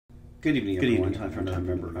Good evening, everyone. Time for another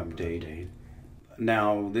member update.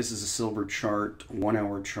 Now, this is a silver chart, 1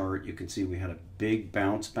 hour chart. You can see we had a big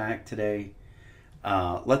bounce back today.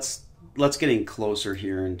 Let's get in closer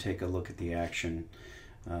here and take a look at the action.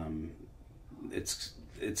 It's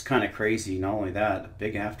kind of crazy. Not only that, a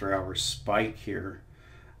big after hours spike here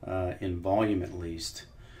in volume at least.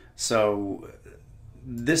 So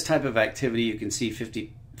this type of activity, you can see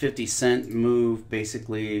 50 cent move,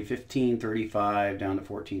 basically 15.35 down to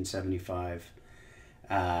 14.75.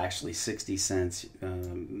 Actually 60 cents.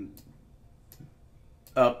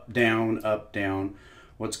 Up, down.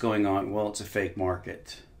 What's going on? Well, it's a fake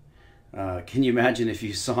market. Can you imagine if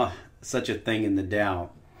you saw such a thing in the Dow?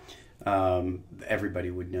 Everybody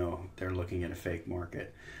would know they're looking at a fake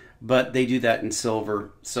market. But they do that in silver.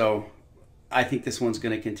 So I think this one's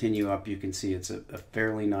going to continue up. You can see it's a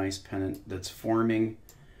fairly nice pennant that's forming.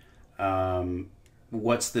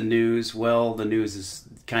 What's the news? Well, the news is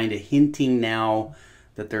kind of hinting now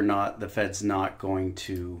that the Fed's not going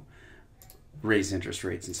to raise interest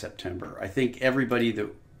rates in September. I think everybody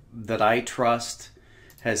that I trust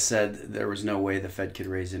has said there was no way the Fed could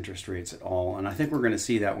raise interest rates at all. And I think we're going to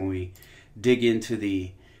see that when we dig into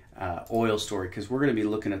the oil story, because we're going to be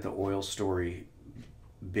looking at the oil story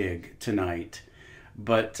big tonight.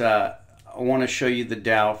 But I want to show you the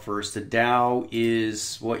Dow first. The Dow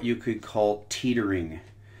is what you could call teetering.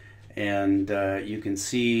 And you can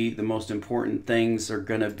see the most important things are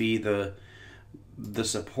going to be the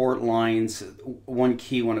support lines. One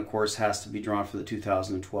key one, of course, has to be drawn for the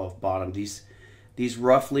 2012 bottom. These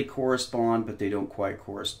roughly correspond, but they don't quite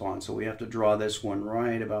correspond. So we have to draw this one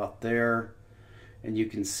right about there. And you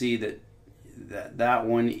can see that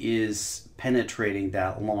one is penetrating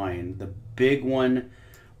that line. The big one,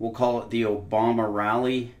 we'll call it the Obama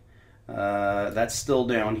rally. That's still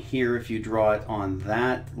down here. If you draw it on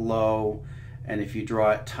that low, and if you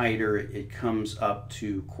draw it tighter, it comes up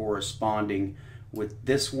to corresponding with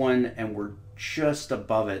this one, and we're just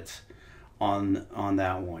above it on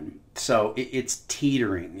that one. So it's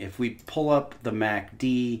teetering. If we pull up the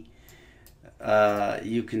MACD,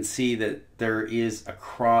 you can see that there is a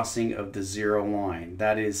crossing of the zero line.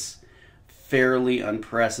 That is fairly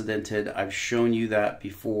unprecedented. I've shown you that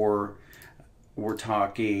before. We're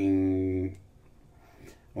talking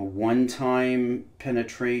a one-time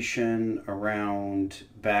penetration around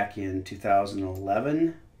back in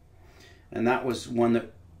 2011, and that was one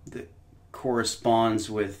that corresponds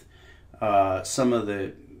with some of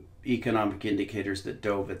the economic indicators that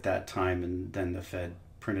dove at that time, and then the Fed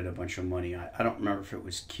printed a bunch of money. I don't remember if it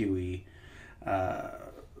was QE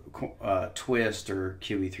twist or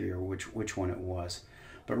QE3 or which one it was.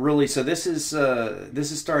 But really, so this is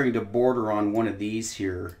starting to border on one of these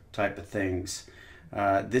here type of things.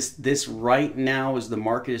 This right now as the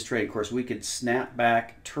market is trading. Of course, we could snap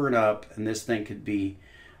back, turn up, and this thing could be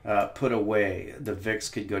put away. The VIX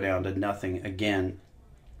could go down to nothing again.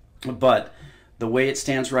 But the way it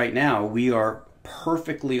stands right now, we are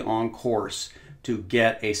perfectly on course to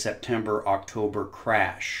get a September-October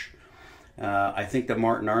crash. I think the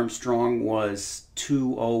Martin Armstrong was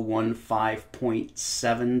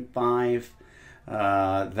 2015.75.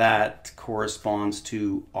 That corresponds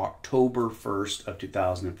to October 1st of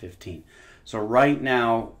 2015. So right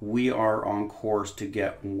now we are on course to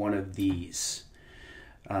get one of these.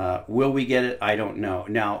 Will we get it? I don't know.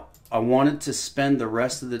 Now, I wanted to spend the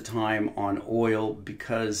rest of the time on oil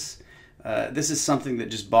because this is something that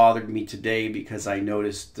just bothered me today, because I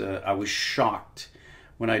noticed I was shocked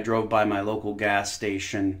when I drove by my local gas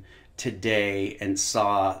station today and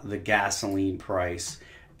saw the gasoline price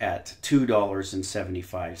at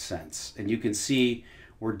 $2.75. And you can see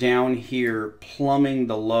we're down here plumbing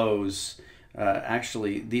the lows.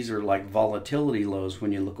 Actually, these are like volatility lows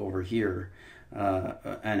when you look over here.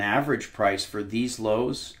 An average price for these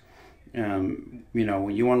lows, you know,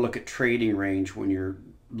 when you want to look at trading range when you're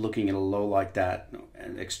looking at a low like that,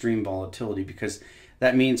 extreme volatility, because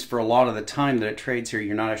that means for a lot of the time that it trades here,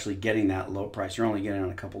 you're not actually getting that low price. You're only getting it on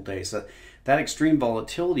a couple days. So that extreme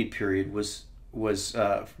volatility period was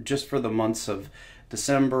just for the months of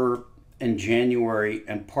December and January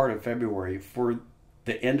and part of February, for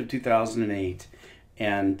the end of 2008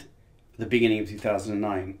 and the beginning of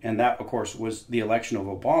 2009. And that, of course, was the election of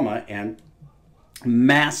Obama and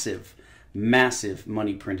massive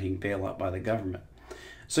money printing bailout by the government.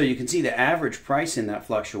 So you can see the average price in that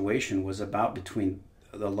fluctuation was about between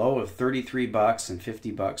the low of 33 bucks and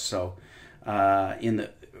 50 bucks. So in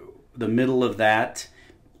the middle of that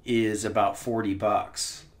is about 40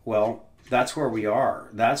 bucks. Well, that's where we are.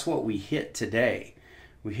 That's what we hit today.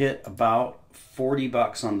 We hit about 40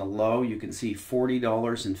 bucks on the low. You can see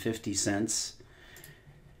 $40.50.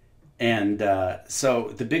 And so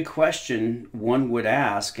the big question one would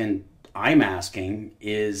ask, and I'm asking,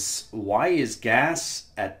 is why is gas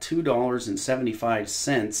at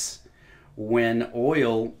 $2.75 when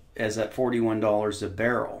oil is at $41 a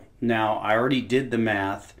barrel? Now, I already did the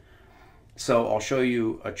math, so I'll show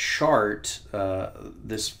you a chart.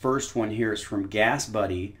 This first one here is from Gas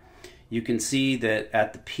Buddy. You can see that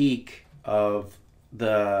at the peak of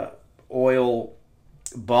the oil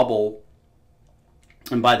bubble,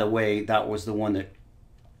 and by the way, that was the one that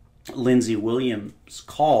Lindsey Williams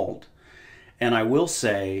called. And I will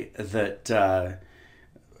say that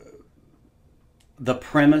the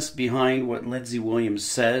premise behind what Lindsey Williams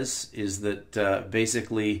says is that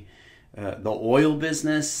basically the oil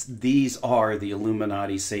business, these are the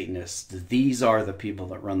Illuminati Satanists. These are the people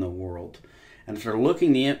that run the world. And if you're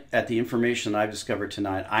looking at the information I've discovered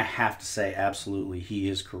tonight, I have to say absolutely he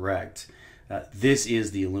is correct. This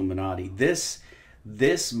is the Illuminati.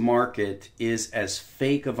 This market is as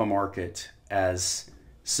fake of a market as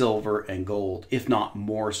silver and gold, if not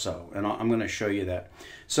more so. And I'm going to show you that.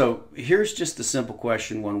 So here's just the simple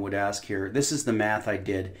question one would ask here. This is the math I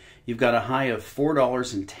did. You've got a high of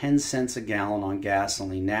 $4.10 a gallon on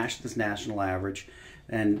gasoline, this national average.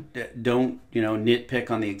 And don't,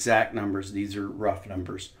 nitpick on the exact numbers. These are rough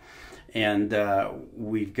numbers. And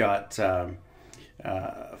we've got $4.10,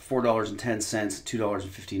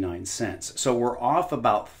 $2.59. So we're off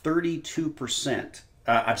about 32%.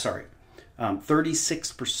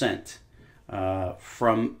 36%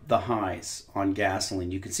 from the highs on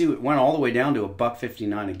gasoline. You can see it went all the way down to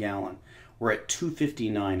 $1.59 a gallon. We're at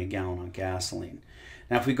 $2.59 a gallon on gasoline.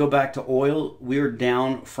 Now, if we go back to oil, we're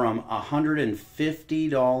down from $150,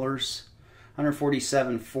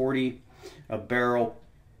 $147.40 a barrel,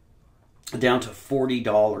 down to $40,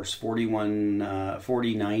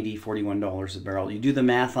 $40.90, $41 a barrel. You do the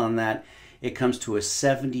math on that, it comes to a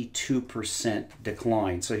 72%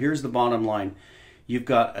 decline. So here's the bottom line. You've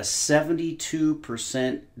got a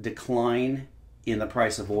 72% decline in the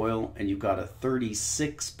price of oil, and you've got a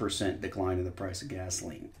 36% decline in the price of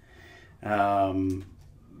gasoline.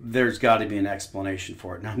 There's got to be an explanation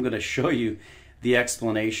for it. Now I'm going to show you the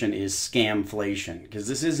explanation is scamflation, because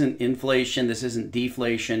this isn't inflation, this isn't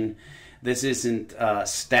deflation, this isn't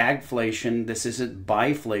stagflation, this isn't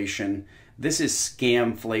biflation, this is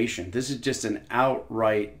scamflation. This is just an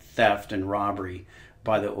outright theft and robbery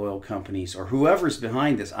by the oil companies or whoever's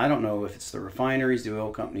behind this. I don't know if it's the refineries, the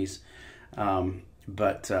oil companies,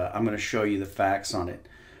 but I'm going to show you the facts on it.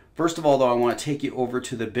 First of all, though, I want to take you over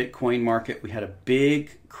to the Bitcoin market. We had a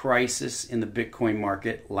big crisis in the Bitcoin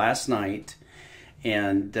market last night,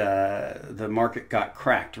 and the market got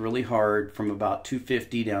cracked really hard from about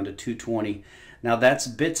 250 down to 220. Now that's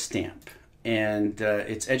Bitstamp, and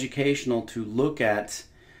it's educational to look at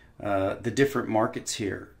the different markets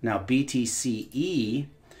here. Now BTCE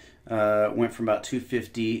went from about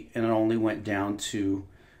 250 and it only went down to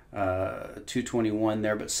 221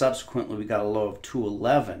 there, but subsequently we got a low of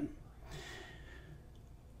 211.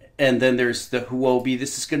 And then there's the Huobi.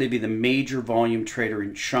 This is going to be the major volume trader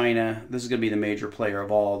in China. This is going to be the major player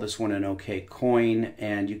of all. This one an OK coin,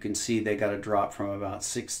 and you can see they got a drop from about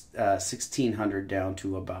 1,600 down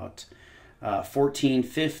to about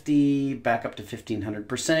 1,450, back up to 1,500.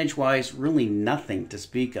 Percentage-wise, really nothing to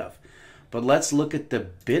speak of. But let's look at the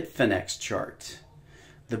Bitfinex chart.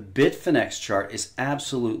 The Bitfinex chart is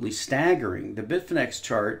absolutely staggering. The Bitfinex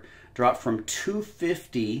chart dropped from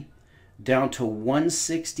 250 down to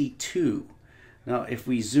 162. Now, if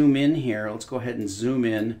we zoom in here, let's go ahead and zoom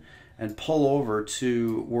in and pull over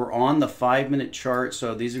to, we're on the 5-minute chart,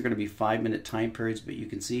 so these are going to be 5-minute time periods, but you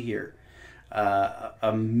can see here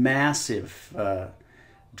a massive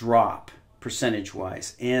drop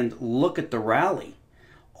percentage-wise. And look at the rally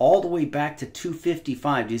all the way back to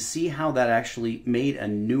 255. Do you see how that actually made a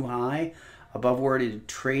new high above where it had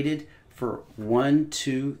traded for 1,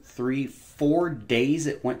 2, 3, 4 days?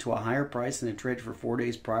 It went to a higher price than it traded for 4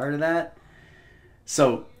 days prior to that.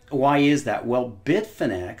 So why is that? Well,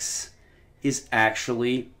 Bitfinex is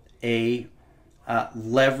actually a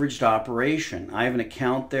leveraged operation. I have an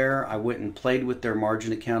account there. I went and played with their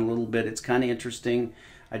margin account a little bit. It's kind of interesting.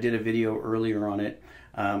 I did a video earlier on it.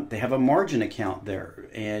 They have a margin account there,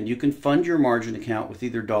 and you can fund your margin account with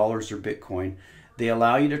either dollars or Bitcoin. They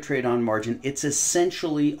allow you to trade on margin. It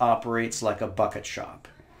essentially operates like a bucket shop.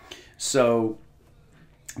 So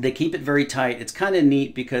they keep it very tight. It's kind of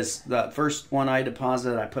neat because the first one I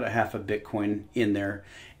deposited, I put a half a Bitcoin in there.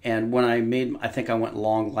 And when I made, I think I went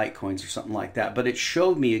long Litecoins or something like that. But it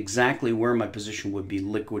showed me exactly where my position would be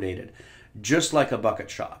liquidated, just like a bucket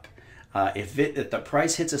shop. If the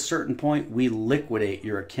price hits a certain point, we liquidate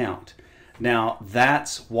your account. Now,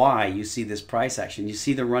 that's why you see this price action. You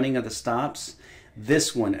see the running of the stops?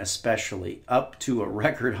 This one especially, up to a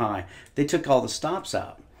record high. They took all the stops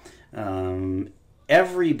out.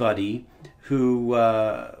 Everybody who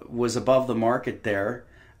was above the market there,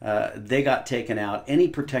 they got taken out. Any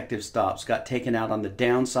protective stops got taken out on the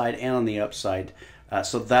downside and on the upside.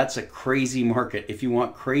 So that's a crazy market. If you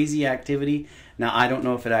want crazy activity, now I don't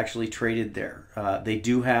know if it actually traded there. They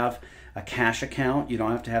do have a cash account. You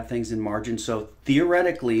don't have to have things in margin. So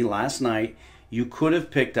theoretically, last night you could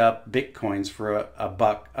have picked up Bitcoins for a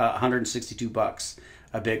buck, 162 bucks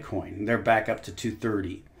a Bitcoin. They're back up to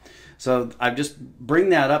 230. So I just bring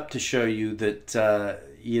that up to show you that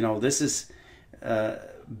this is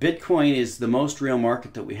Bitcoin is the most real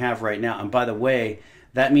market that we have right now. And by the way,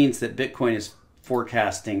 that means that Bitcoin is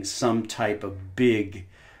forecasting some type of big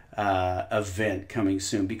event coming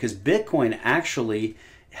soon, because Bitcoin actually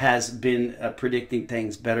has been predicting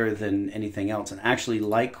things better than anything else, and actually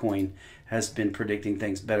Litecoin has been predicting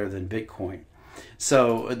things better than Bitcoin.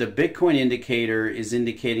 So the Bitcoin indicator is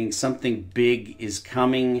indicating something big is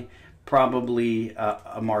coming, probably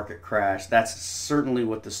a market crash. That's certainly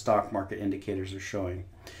what the stock market indicators are showing.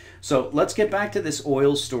 So let's get back to this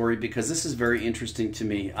oil story, because this is very interesting to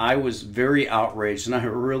me. I was very outraged, and I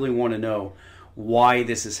really want to know why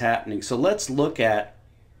this is happening. So let's look at,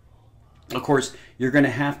 of course, you're going to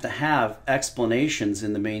have explanations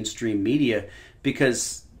in the mainstream media,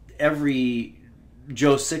 because every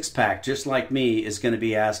Joe Sixpack, just like me, is going to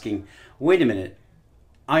be asking, wait a minute,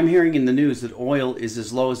 I'm hearing in the news that oil is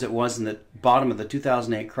as low as it was in the bottom of the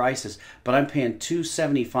 2008 crisis, but I'm paying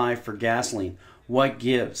 $2.75 for gasoline. What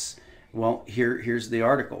gives? Well, here's the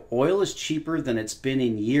article. Oil is cheaper than it's been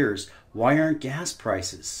in years. Why aren't gas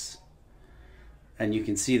prices? And you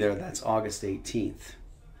can see there, that's August 18th.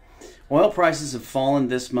 Oil prices have fallen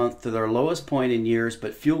this month to their lowest point in years,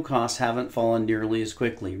 but fuel costs haven't fallen nearly as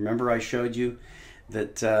quickly. Remember I showed you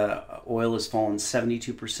that oil has fallen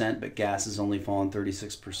 72%, but gas has only fallen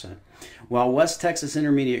 36%. While West Texas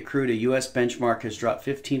Intermediate crude, a U.S. benchmark, has dropped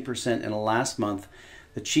 15% in the last month,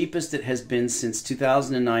 the cheapest it has been since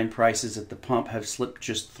 2009, prices at the pump have slipped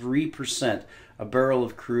just 3%. A barrel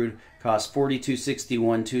of crude cost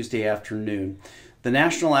 $42.61 Tuesday afternoon. The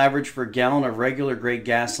national average for a gallon of regular grade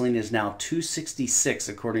gasoline is now $2.66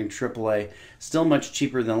 according to AAA. Still much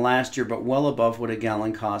cheaper than last year, but well above what a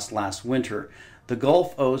gallon cost last winter. The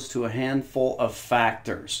Gulf owes to a handful of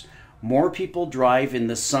factors. More people drive in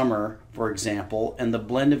the summer, for example, and the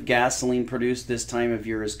blend of gasoline produced this time of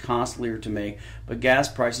year is costlier to make, but gas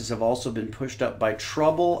prices have also been pushed up by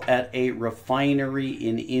trouble at a refinery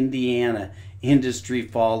in Indiana, industry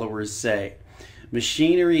followers say.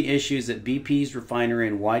 Machinery issues at BP's refinery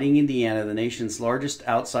in Whiting, Indiana, the nation's largest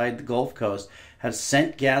outside the Gulf Coast, have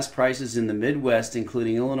sent gas prices in the Midwest,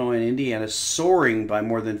 including Illinois and Indiana, soaring by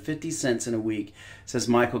more than 50 cents in a week, says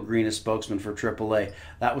Michael Green, a spokesman for AAA.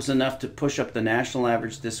 That was enough to push up the national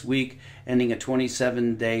average this week, ending a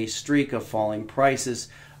 27-day streak of falling prices.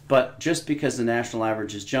 But just because the national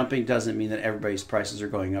average is jumping doesn't mean that everybody's prices are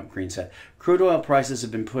going up, Green said. Crude oil prices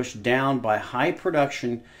have been pushed down by high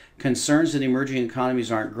production, concerns that emerging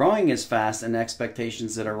economies aren't growing as fast, and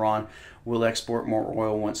expectations that Iran will export more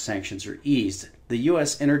oil once sanctions are eased. The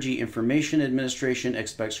U.S. Energy Information Administration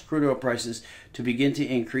expects crude oil prices to begin to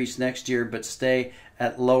increase next year, but stay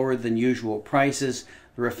at lower than usual prices.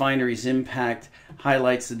 The refinery's impact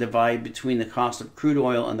highlights the divide between the cost of crude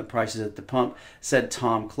oil and the prices at the pump, said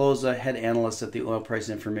Tom Kloza, head analyst at the Oil Price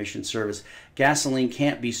Information Service. Gasoline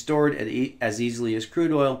can't be stored as easily as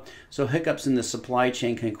crude oil, so hiccups in the supply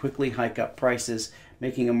chain can quickly hike up prices,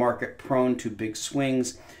 making a market prone to big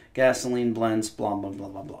swings. Gasoline blends, blah, blah, blah,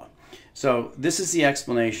 blah, blah. So this is the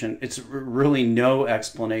explanation. It's really no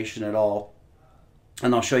explanation at all,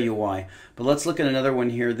 and I'll show you why. But let's look at another one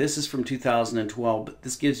here. This is from 2012, but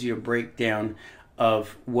this gives you a breakdown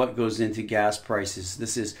of what goes into gas prices.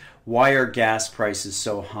 This is, why are gas prices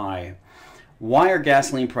so high? Why are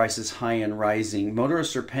gasoline prices high and rising?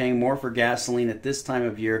 Motorists are paying more for gasoline at this time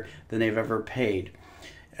of year than they've ever paid.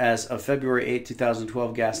 As of February 8,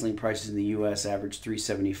 2012, gasoline prices in the U.S. averaged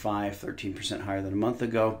 $3.75, 13% higher than a month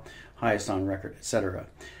ago, highest on record, etc.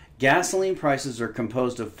 Gasoline prices are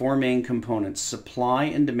composed of four main components: supply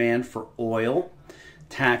and demand for oil,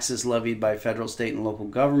 taxes levied by federal, state, and local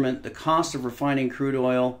government, the cost of refining crude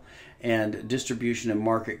oil, and distribution and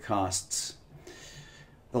market costs.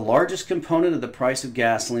 The largest component of the price of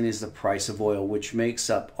gasoline is the price of oil, which makes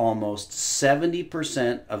up almost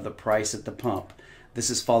 70% of the price at the pump. This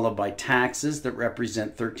is followed by taxes that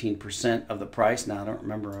represent 13% of the price. Now, I don't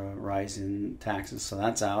remember a rise in taxes, so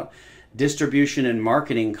that's out. Distribution and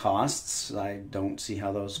marketing costs, I don't see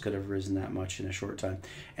how those could have risen that much in a short time.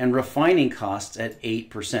 And refining costs at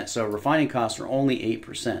 8%. So refining costs are only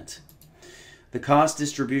 8%. The cost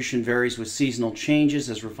distribution varies with seasonal changes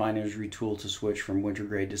as refiners retool to switch from winter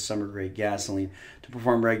grade to summer grade gasoline to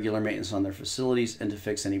perform regular maintenance on their facilities and to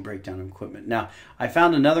fix any breakdown of equipment. Now, I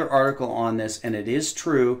found another article on this, and it is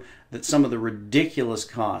true that some of the ridiculous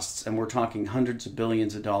costs, and we're talking hundreds of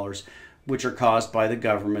billions of dollars, which are caused by the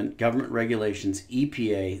government regulations,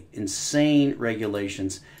 EPA, insane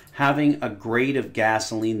regulations, having a grade of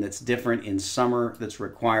gasoline that's different in summer that's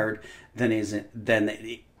required than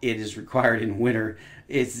it is required in winter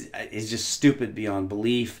is just stupid beyond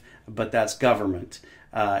belief, but that's government.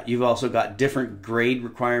 You've also got different grade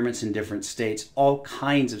requirements in different states, all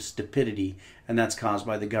kinds of stupidity, and that's caused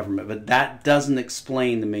by the government. But that doesn't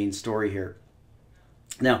explain the main story here.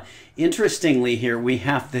 Now, interestingly here, we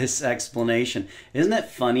have this explanation. Isn't it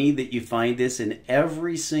funny that you find this in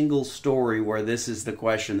every single story where this is the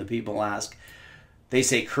question that people ask? They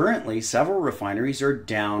say currently several refineries are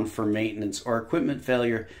down for maintenance or equipment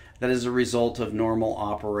failure that is a result of normal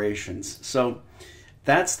operations. So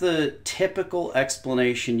that's the typical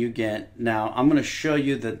explanation you get. Now, I'm going to show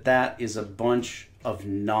you that that is a bunch of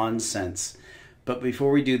nonsense. But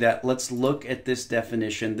before we do that, let's look at this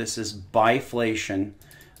definition. This is biflation.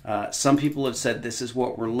 Some people have said this is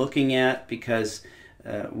what we're looking at because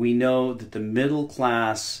we know that the middle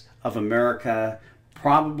class of America,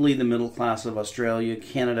 probably the middle class of Australia,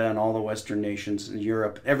 Canada, and all the Western nations in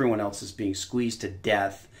Europe, everyone else is being squeezed to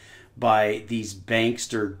death by these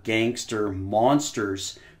bankster, gangster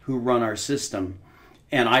monsters who run our system.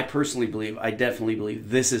 And I personally believe, I definitely believe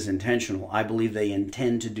this is intentional. I believe they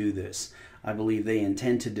intend to do this. I believe they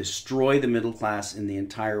intend to destroy the middle class in the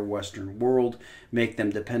entire Western world, make them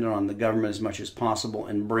dependent on the government as much as possible,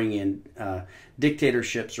 and bring in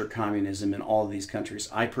dictatorships or communism in all of these countries.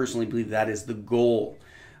 I personally believe that is the goal.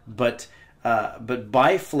 But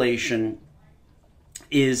biflation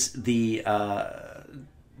is the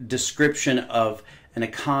description of an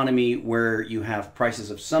economy where you have prices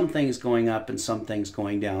of some things going up and some things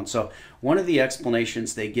going down. So one of the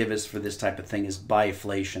explanations they give us for this type of thing is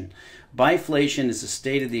biflation. Biflation is a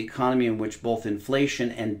state of the economy in which both inflation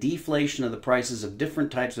and deflation of the prices of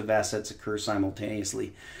different types of assets occur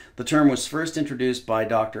simultaneously. The term was first introduced by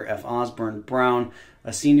Dr. F. Osborne Brown,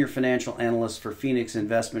 a senior financial analyst for Phoenix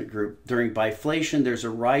Investment Group. During biflation, there's a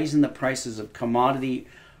rise in the prices of commodity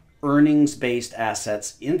earnings-based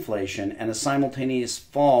assets, inflation, and a simultaneous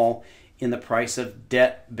fall in the price of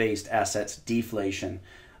debt-based assets, deflation.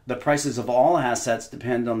 The prices of all assets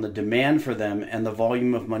depend on the demand for them and the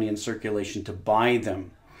volume of money in circulation to buy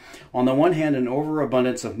them. On the one hand, an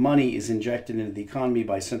overabundance of money is injected into the economy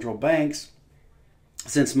by central banks.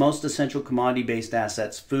 Since most essential commodity-based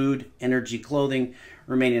assets, food, energy, clothing,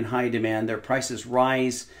 remain in high demand, their prices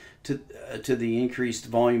rise to the increased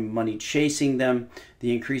volume of money chasing them.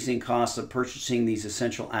 The increasing costs of purchasing these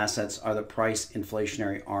essential assets are the price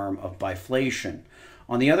inflationary arm of biflation.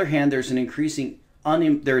 On the other hand, there's increasing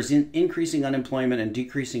unemployment and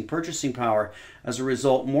decreasing purchasing power. As a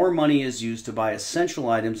result, more money is used to buy essential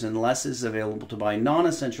items and less is available to buy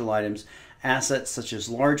non-essential items. Assets such as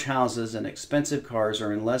large houses and expensive cars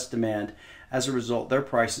are in less demand. As a result, their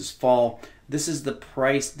prices fall. This is the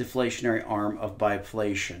price deflationary arm of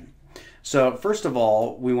biflation. So first of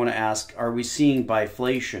all, we want to ask, are we seeing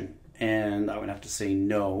biflation? And I would have to say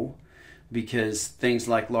no, because things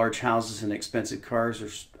like large houses and expensive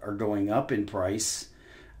cars are going up in price.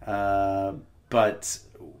 But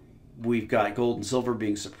we've got gold and silver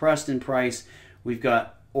being suppressed in price. We've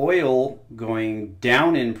got oil going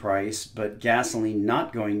down in price, but gasoline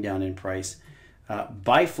not going down in price.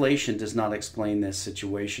 Biflation does not explain this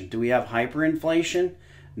situation. Do we have hyperinflation?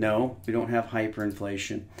 No, we don't have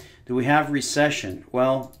hyperinflation. Do we have recession?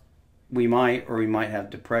 Well, we might, or we might have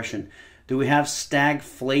depression. Do we have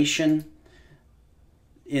stagflation?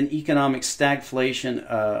 In economic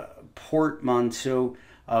stagflation, portmanteau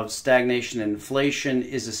of stagnation and inflation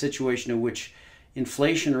is a situation in which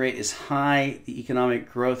inflation rate is high, the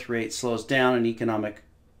economic growth rate slows down,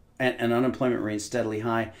 and unemployment rate is steadily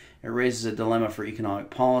high. It raises a dilemma for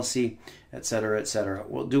economic policy, etc., etc.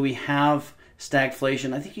 Well, do we have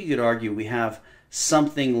stagflation? I think you could argue we have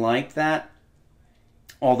something like that,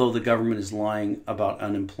 although the government is lying about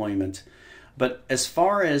unemployment. But as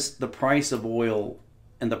far as the price of oil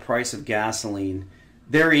and the price of gasoline,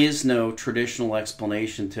 there is no traditional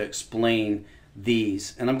explanation to explain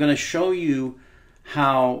these. And I'm going to show you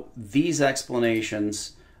how these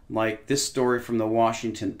explanations, like this story from the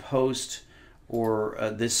Washington Post or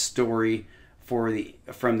this story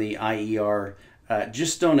from the IER,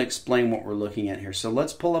 just don't explain what we're looking at here. So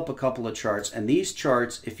let's pull up a couple of charts. And these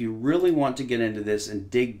charts, if you really want to get into this and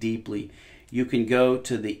dig deeply, you can go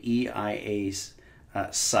to the EIA's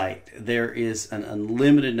site. There is an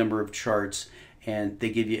unlimited number of charts, and they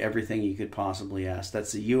give you everything you could possibly ask.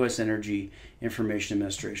 That's the U.S. Energy Information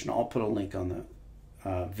Administration. I'll put a link on the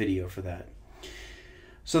video for that.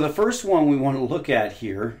 So the first one we want to look at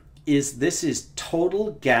here is this is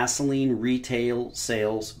total gasoline retail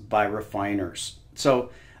sales by refiners.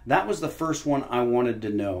 So that was the first one I wanted to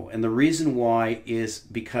know. And the reason why is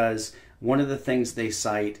because one of the things they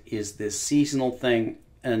cite is this seasonal thing,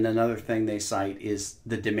 and another thing they cite is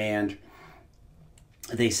the demand.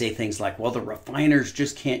 They say things like, well, the refiners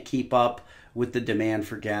just can't keep up with the demand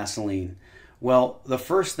for gasoline. Well, the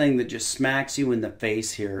first thing that just smacks you in the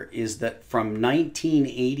face here is that from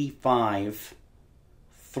 1985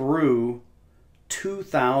 through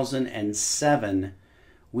 2007,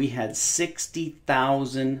 we had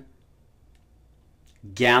 60,000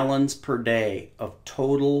 gallons per day of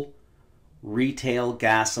total retail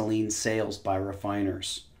gasoline sales by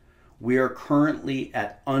refiners. We are currently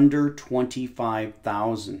at under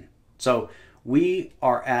 25,000. So we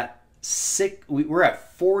are at we're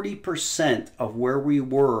at 40% of where we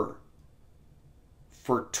were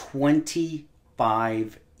for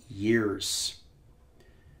 25 years.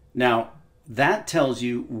 Now, that tells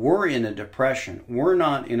you we're in a depression. We're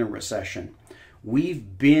not in a recession.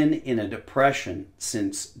 We've been in a depression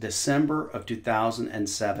since December of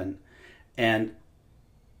 2007. And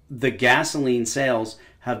the gasoline sales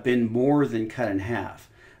have been more than cut in half.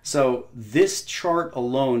 So this chart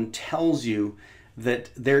alone tells you that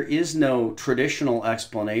there is no traditional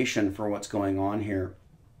explanation for what's going on here.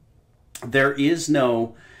 There is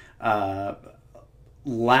no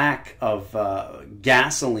lack of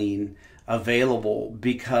gasoline available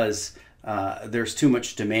because there's too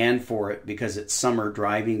much demand for it because it's summer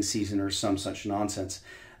driving season or some such nonsense.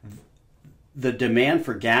 The demand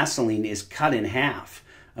for gasoline is cut in half.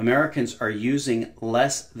 Americans are using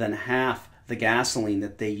less than half the gasoline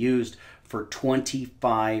that they used for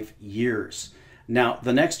 25 years. Now,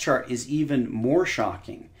 the next chart is even more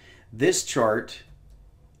shocking. This chart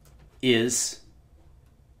is,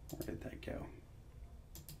 where did that go?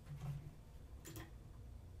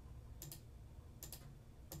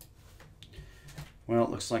 Well, it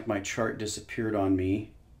looks like my chart disappeared on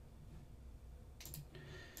me.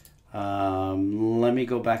 Let me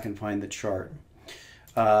go back and find the chart.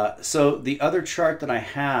 So the other chart that I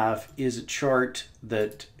have is a chart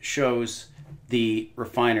that shows the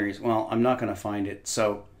refineries. Well, I'm not going to find it.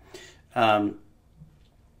 So let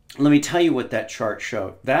me tell you what that chart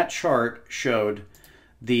showed. That chart showed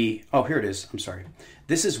the, oh, here it is. I'm sorry.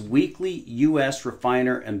 This is weekly U.S.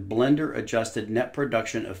 refiner and blender adjusted net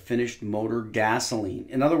production of finished motor gasoline.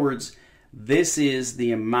 In other words, this is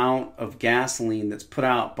the amount of gasoline that's put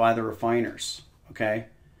out by the refiners. Okay.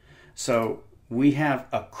 So we have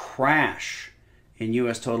a crash in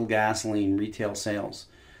U.S. total gasoline retail sales.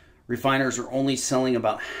 Refiners are only selling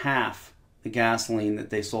about half the gasoline that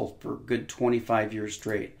they sold for a good 25 years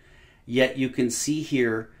straight. Yet you can see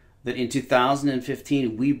here that in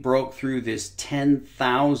 2015, we broke through this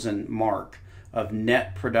 10,000 mark of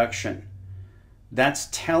net production. That's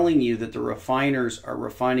telling you that the refiners are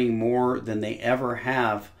refining more than they ever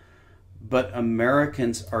have, but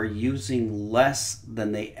Americans are using less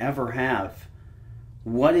than they ever have.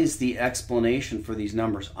 What is the explanation for these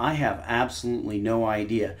numbers? I have absolutely no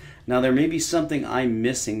idea. Now, there may be something I'm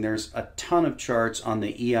missing. There's a ton of charts on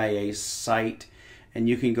the EIA site, and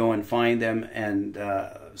you can go and find them and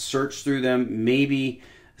search through them. Maybe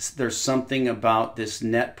there's something about this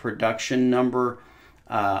net production number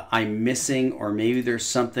I'm missing, or maybe there's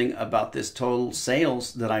something about this total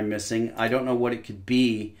sales that I'm missing. I don't know what it could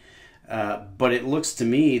be, but it looks to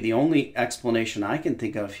me, the only explanation I can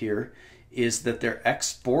think of here is that they're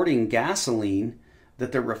exporting gasoline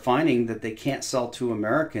that they're refining that they can't sell to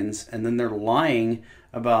Americans, and then they're lying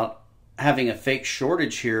about having a fake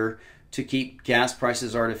shortage here to keep gas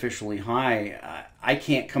prices artificially high. I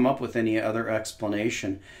can't come up with any other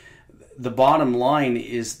explanation. The bottom line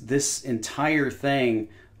is this entire thing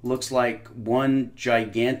looks like one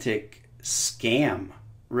gigantic scam,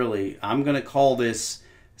 really. I'm going to call this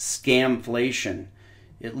scamflation.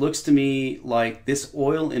 It looks to me like this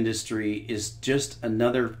oil industry is just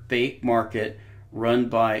another fake market run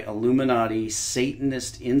by Illuminati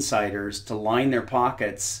Satanist insiders to line their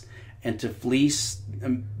pockets and to fleece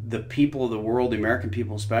the people of the world, the American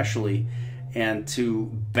people especially, and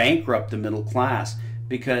to bankrupt the middle class.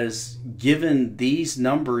 Because given these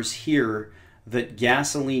numbers here, that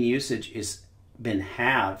gasoline usage has been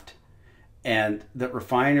halved, and that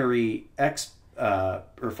refinery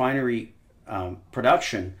refinery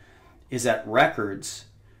production is at records,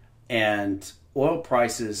 and oil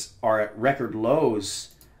prices are at record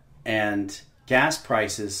lows, and gas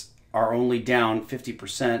prices are only down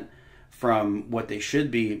 50% from what they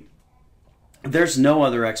should be, there's no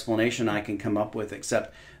other explanation I can come up with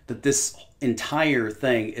except that this entire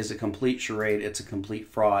thing is a complete charade. It's a complete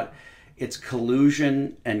fraud. It's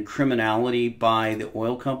collusion and criminality by the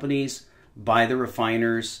oil companies, by the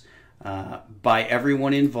refiners, by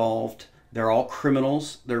everyone involved. They're all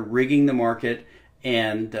criminals. They're rigging the market,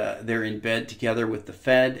 and they're in bed together with the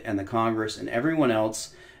Fed and the Congress and everyone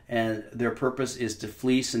else, and their purpose is to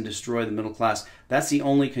fleece and destroy the middle class. That's the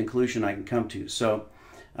only conclusion I can come to. So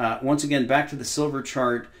once again, back to the silver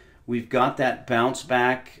chart, we've got that bounce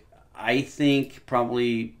back. I think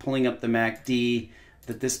probably pulling up the MACD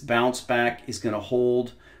that this bounce back is going to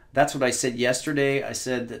hold. That's what I said yesterday. I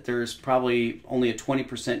said that there's probably only a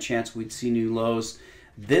 20% chance we'd see new lows.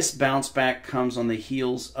 This bounce back comes on the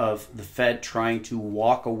heels of the Fed trying to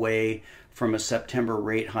walk away from a September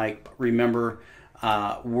rate hike. Remember,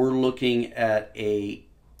 we're looking at a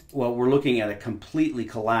completely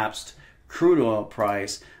collapsed crude oil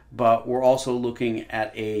price, but we're also looking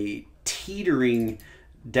at a teetering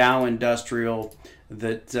Dow Industrial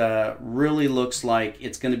that really looks like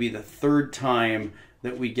it's going to be the third time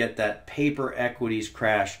that we get that paper equities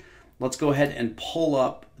crash. Let's go ahead and pull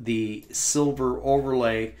up the silver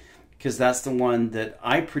overlay, because that's the one that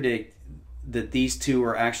I predict that these two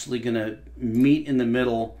are actually going to meet in the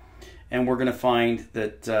middle, and we're going to find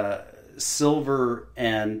that silver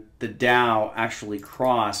and the Dow actually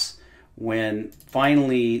cross when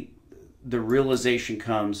finally the realization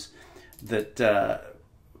comes that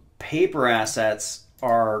paper assets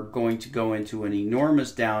are going to go into an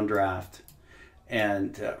enormous downdraft,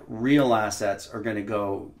 and real assets are going to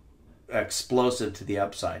go explosive to the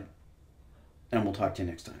upside. And we'll talk to you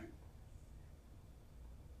next time.